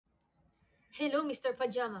Hello, Mr.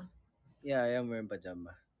 Pajama. Yeah, I am wearing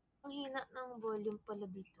pajama. Ang hina ng volume pala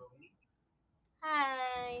dito.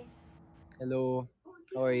 Hi! Hello,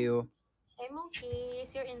 how are you? I'm okay.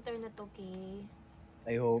 Is your internet okay?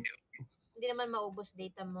 I hope. Hindi naman maubos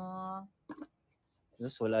data mo.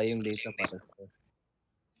 Just wala yung data para sa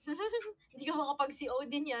Hindi ka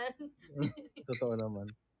makapag-COD niyan. Totoo naman.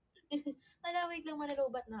 Wait lang,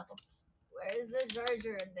 manalobat na ako. Where is the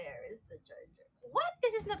charger? There is the charger. What?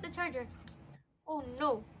 This is not the charger. Oh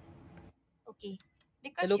no. Okay.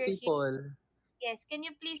 Because Hello, you're here. people. Yes, can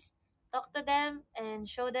you please talk to them and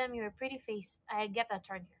show them your pretty face? I get a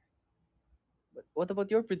charger. But what about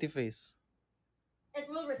your pretty face? It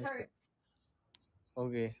will return.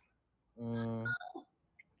 Okay.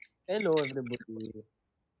 Hello, everybody.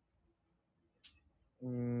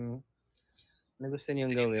 Ano gusto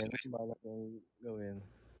niyong gawin? Balak niyong gawin?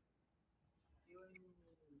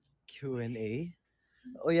 Q&A?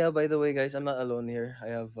 Oh yeah, by the way, guys, I'm not alone here. I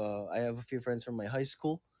have a few friends from my high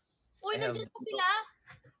school. Uy, I have- nandiyan pa sila?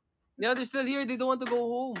 Yeah, they're still here. They don't want to go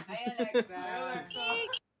home. Hi, Alexa.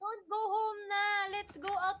 Don't go home na. Let's go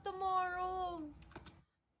out tomorrow.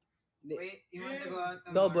 Wait, you want to go out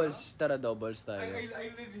tomorrow? Doubles. Tara, doubles tayo. I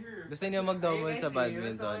live here. Gusto niyo mag-doubles sa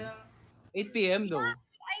badminton? 8 p.m. though.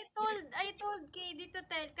 I told KD to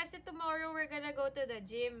tell kasi tomorrow we're gonna go to the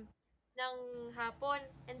gym ng hapon.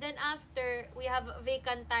 And then after, we have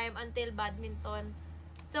vacant time until badminton.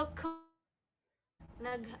 So,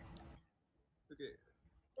 Okay.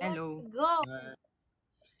 Let's go.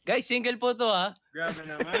 Guys, single po to ha. Grabe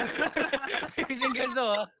naman. Single to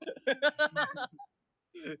ha.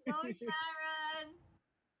 Go, Sharon.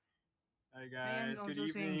 Hi guys, good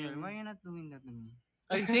evening. Why are you not doing that to me?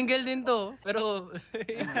 Ay, single din to. Pero,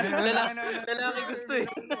 lalaki gusto eh.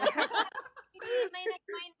 May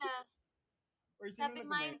nag-mine na. Sabi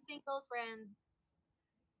mine, single friend.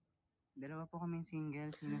 Dalawa po kaming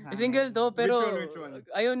single. Sino sa Single to, pero Which one?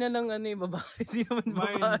 ayaw niya ng ano yung babae. Hindi naman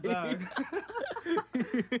babae.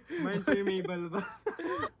 Mine kay Mabel ba?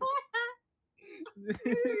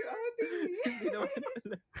 Hindi naman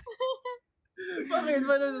pala. Bakit?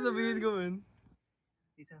 Paano sasabihin ko man?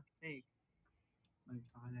 Isa, fake.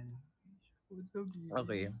 Magpakalala. What's up, baby?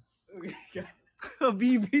 Okay. Okay, guys.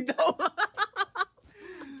 Habibi daw.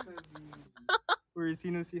 Or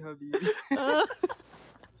sino si Habibi?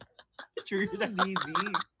 Sure na. Baby.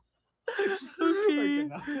 Okay.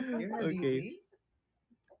 You're a Okay. baby?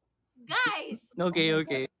 Guys! Okay.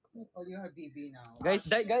 Oh, you're a baby now. Guys,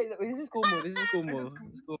 this is Kumu. This is Kumu.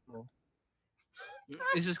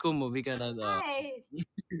 This is Kumu. We cannot. Guys!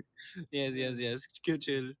 Yes.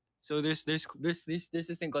 Chill. So there's this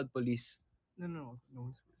thing called police. No.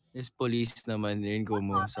 There's police naman in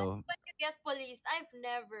Kumu. So When you get policed, I've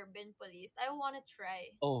never been policed. I want to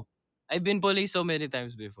try. oh, I've been policed so many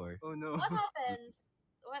times before. Oh no. What happens?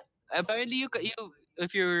 What? Apparently, you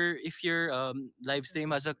if your live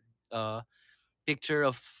stream has a picture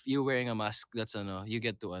of you wearing a mask, that's you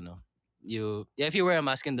get to if you wear a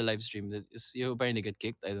mask in the live stream, you apparently get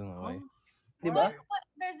kicked. I don't know why. What?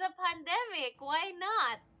 There's a pandemic. Why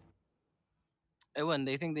not? I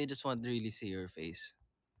think they just want to really see your face.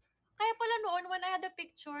 Kaya pala noon, when I had the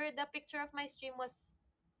picture of my stream was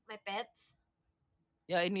my pets.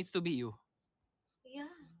 Yeah, it needs to be you. Yeah.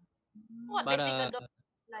 What, Para- they think of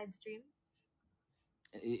live stream?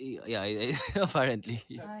 Yeah, apparently.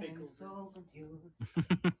 I'm so confused.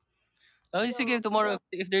 Oh, sige, tomorrow,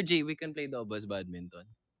 if they're G, we can play doubles badminton.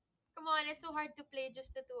 Come on, it's so hard to play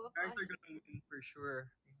just the two of us. For sure.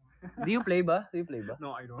 Do you play ba?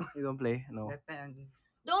 No, I don't. You don't play? No. Depends.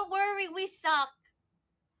 Don't worry, we suck.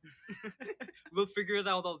 We'll figure it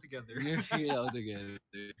out all together. We'll figure it out together.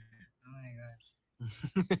 Oh my gosh.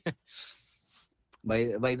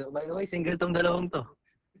 By the way, single tong dalawang to.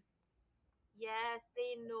 Yes,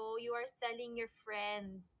 they know you are selling your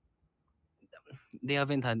friends. They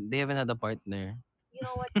haven't had a partner. You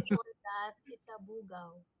know what we call that? It's a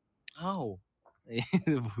bugaw. How?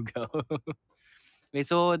 Bugaw. Wait,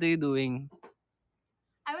 so what are you doing?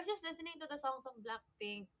 I was just listening to the songs of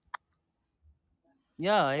Blackpink.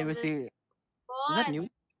 Yeah, I was Is Is that new?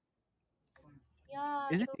 Yeah.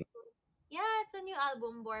 Is it? So good. Yeah, it's a new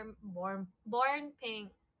album, Born Pink.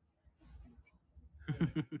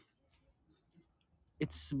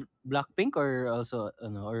 It's Blackpink or also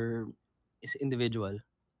or is individual?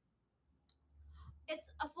 It's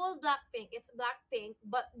a full Blackpink. It's Blackpink,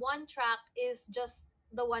 but one track is just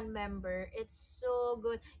the one member. It's so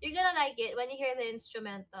good. You're gonna like it when you hear the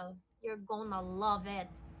instrumental. You're gonna love it.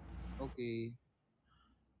 Okay.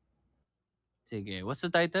 Sige, what's the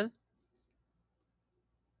title?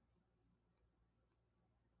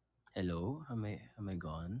 Hello, am I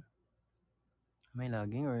gone? Am I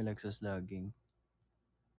lagging or Alexa's lagging?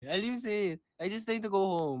 I'll use it. I just need to go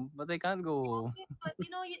home, but I can't go home. Okay, but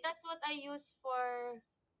that's what I use for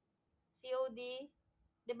COD.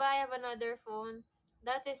 Diba I have another phone?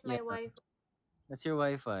 That is Yeah, my wife. that's your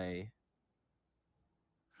Wi-Fi.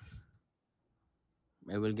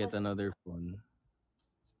 I will get What's another phone.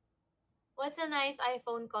 what's a nice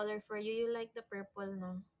iPhone color for you? You like the purple,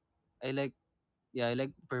 no? I like, yeah, I like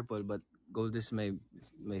purple, but gold is my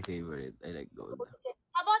favorite. I like gold. Gold is it.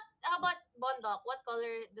 How about Bondok? What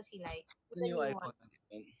color does he like? It's a The new new one.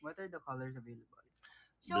 iPhone. What are the colors available?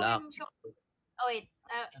 Show Black. him. Oh wait.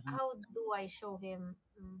 Definitely, How do I show him?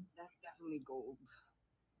 definitely gold.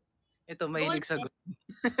 Ito, Gold. mahilig sa gold.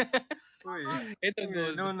 Wait. Ito, Wait,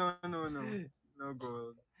 gold. no, no, no, no. No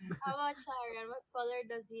gold. How about Sharon? What color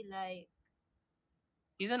does he like?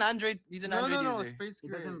 He's an Android. He's an No, Android no, no. user. Space It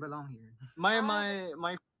Gray. doesn't belong here. My Ah, my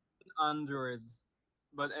my Android,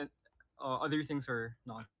 but other things are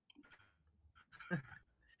not.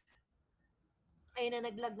 ayun na,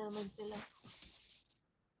 naglag na naman sila.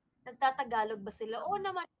 Nagtatagalog ba sila? Oo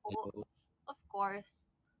naman po. Hello. Of course.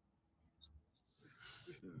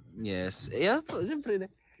 Yes. Yeah, po, siyempre.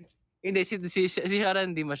 Hindi, si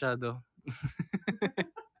Sharon hindi masyado.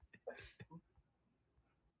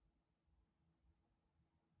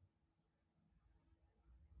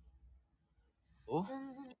 Oh,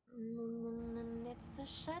 It's a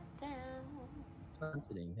shutdown.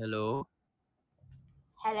 answering. Hello?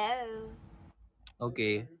 Hello.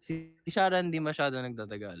 Okay. Si Sharon hindi masyado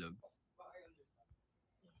nagtatagalog.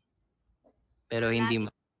 Pero You're hindi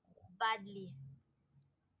lagging badly.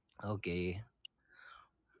 Okay. Okay,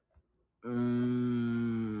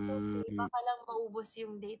 Mm, baka lang maubos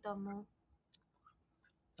yung data mo.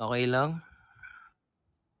 okay lang.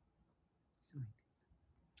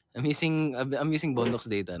 I'm using Bondox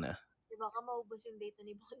data na. Di baka maubos yung data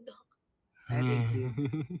ni Bondok. I have 8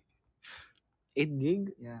 gig. 8 gig?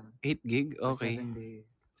 Yeah. 8 gig? For Okay. 7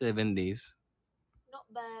 days. 7 days. Not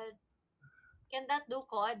bad. Can that do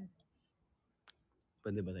COD?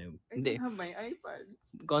 Pwede ba tayo? I Hindi. don't have my iPad.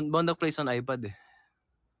 Bondoc plays on iPad eh.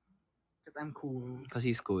 Because I'm cool.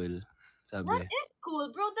 Kasi he's cool. That Sabi. is cool,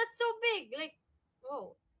 bro. That's so big. Like,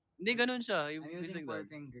 whoa. Hindi, ganun siya. I'm He's using like 4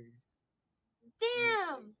 that. fingers.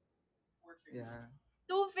 Damn! Yeah.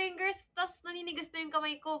 2 fingers, tas naninigas na yung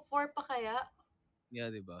kamay ko. 4 pa kaya?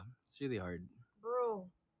 Yeah, diba? It's really hard. Bro.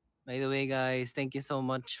 By the way, guys, thank you so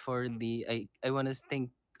much for the... I want to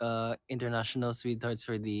thank International Sweethearts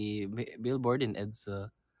for the billboard in EDSA.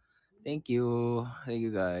 Thank you. Thank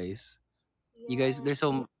you, guys. You guys, Yeah. there's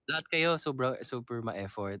so... Lahat kayo, super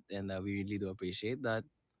ma-effort. And we really do appreciate that.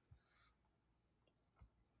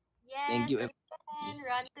 Thank Yes, you. and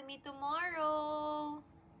run to me tomorrow.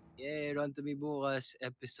 Yeah, Run to Me bukas,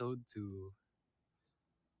 episode 2.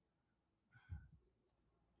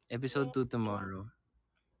 Episode 2 tomorrow.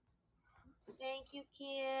 Thank you,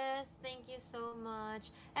 Kiss. Thank you so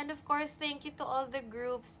much. And of course, thank you to all the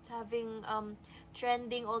groups having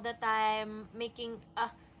trending all the time, making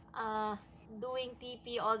doing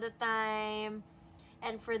TP all the time.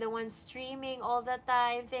 And for the ones streaming all the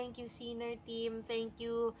time, thank you, Senior Team. Thank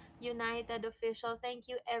you, United Official. Thank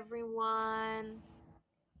you, everyone.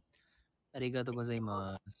 Arigato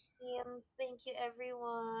gozaimasu. Teams, thank you,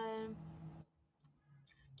 everyone.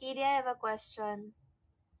 Katie, I have a question.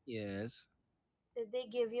 Yes. Did they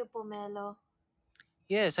give you pomelo?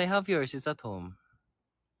 Yes, I have yours. It's at home.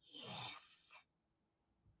 Yes.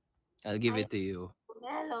 I'll give I it to you.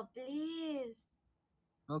 Pomelo, please.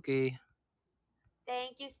 Okay.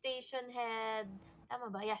 Thank you, Station Head. Tama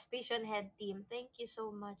ba? Yeah, Station Head team. Thank you so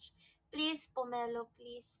much. Please, pomelo,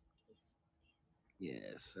 please. Please.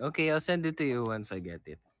 Yes. Okay, I'll send it to you once I get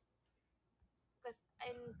it. Because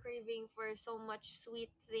I'm craving for so much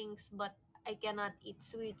sweet things, but I cannot eat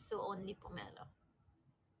sweet, so only pomelo.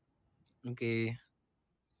 Okay.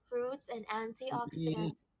 Fruits and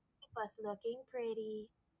antioxidants keep us looking pretty.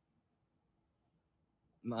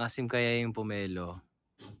 Maasim kaya yung pomelo.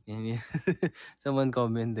 Someone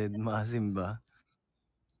commented, maasim ba?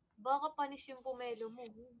 Baka panis yung pomelo mo.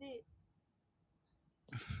 Hindi.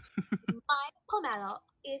 My pomelo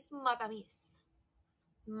is matamis.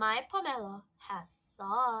 My pomelo has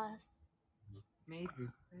sauce. Made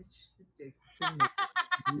with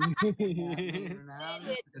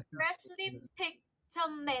Freshly picked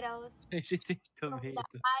tomatoes from the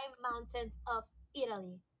high mountains of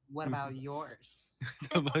Italy. What about yours?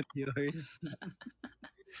 About yours?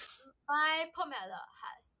 My pomelo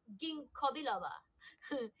has ginkgo biloba,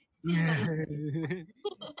 silvery.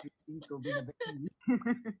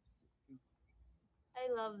 I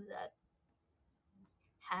love that.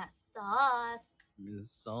 Has sauce.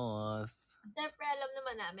 Sauce. Siyempre, alam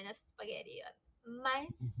naman namin na spaghetti yun. My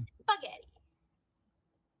spaghetti.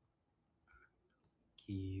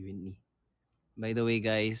 Kiwin. By the way,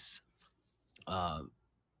 guys, uh,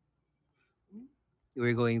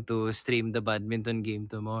 we're going to stream the badminton game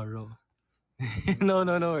tomorrow. No,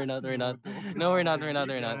 we're not. We're not. No, we're not. We're not.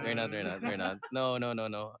 We're not. We're not. We're not. We're not. No.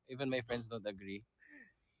 Even my friends don't agree.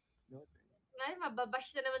 Ay,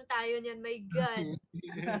 mababash na naman tayo niyan. My God.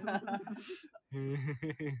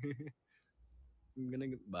 I'm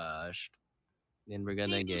gonna get bashed. Then we're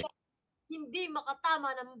gonna get. KDLEX, hindi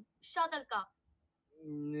makatama ng shuttlecock.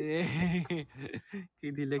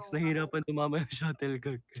 KDLEX, nahirapan tumama yung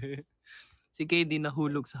shuttlecock. Si KD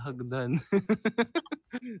nahulog sa hagdan.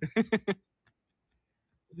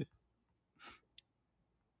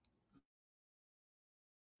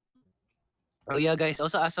 Oh yeah, guys.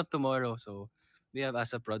 Also ASAP tomorrow. So we have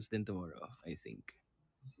ASAP Rods din tomorrow, I think.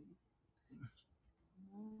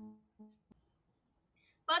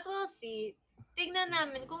 But we'll see. Tignan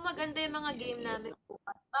namin kung maganda yung mga game namin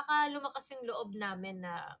bukas. Baka lumakas yung loob namin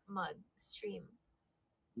na mag-stream.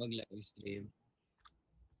 Mag-live stream.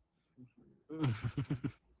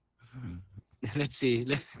 Let's see.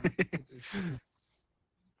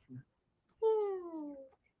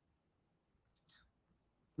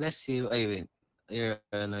 Bless you. Ay, wait.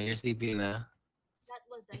 You're sleeping na. That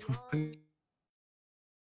was a yawn.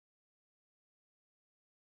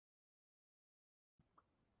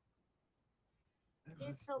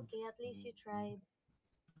 It's okay. At least you tried.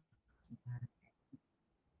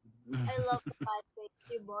 I love the pancakes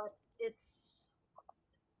you bought. It's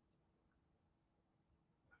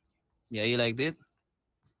Yeah, you liked it?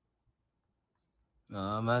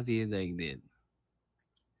 Oh, Matthew liked it.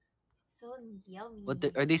 so yummy. What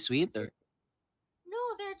are they sweet or No,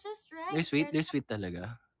 they're just right. they're sweet? They're sweet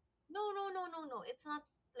talaga. No. It's not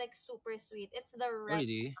like super sweet. It's the Oh, right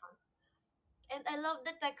really? amount. And I love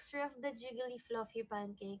the texture of the jiggly fluffy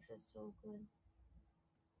pancakes. It's so good.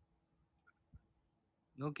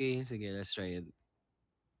 Okay, sige, let's try it.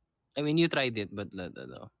 I mean, you tried it, but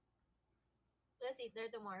ano. Let's eat there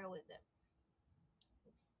tomorrow with them.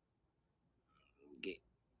 Okay,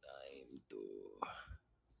 time to.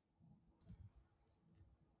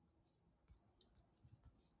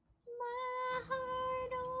 My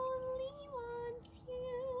heart only wants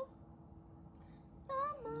you. The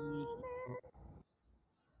moment.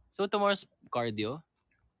 So tomorrow's cardio.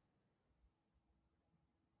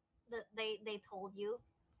 They told you.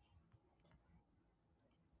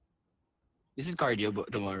 Is it cardio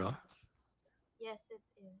tomorrow? Yes, it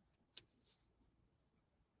is.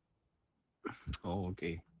 Oh,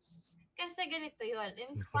 okay. Kasi ganito yun.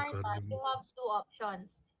 In Sparta, you have two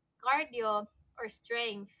options. Cardio or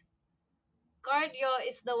strength. Cardio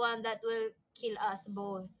is the one that will kill us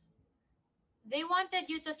both. They wanted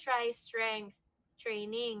you to try strength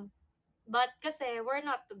training. But kasi we're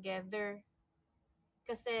not together.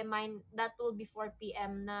 Kasi mine, that will be 4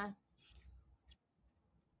 p.m. na.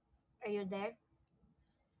 Are you there?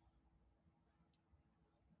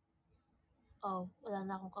 Oh, wala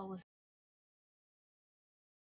na akong kausap.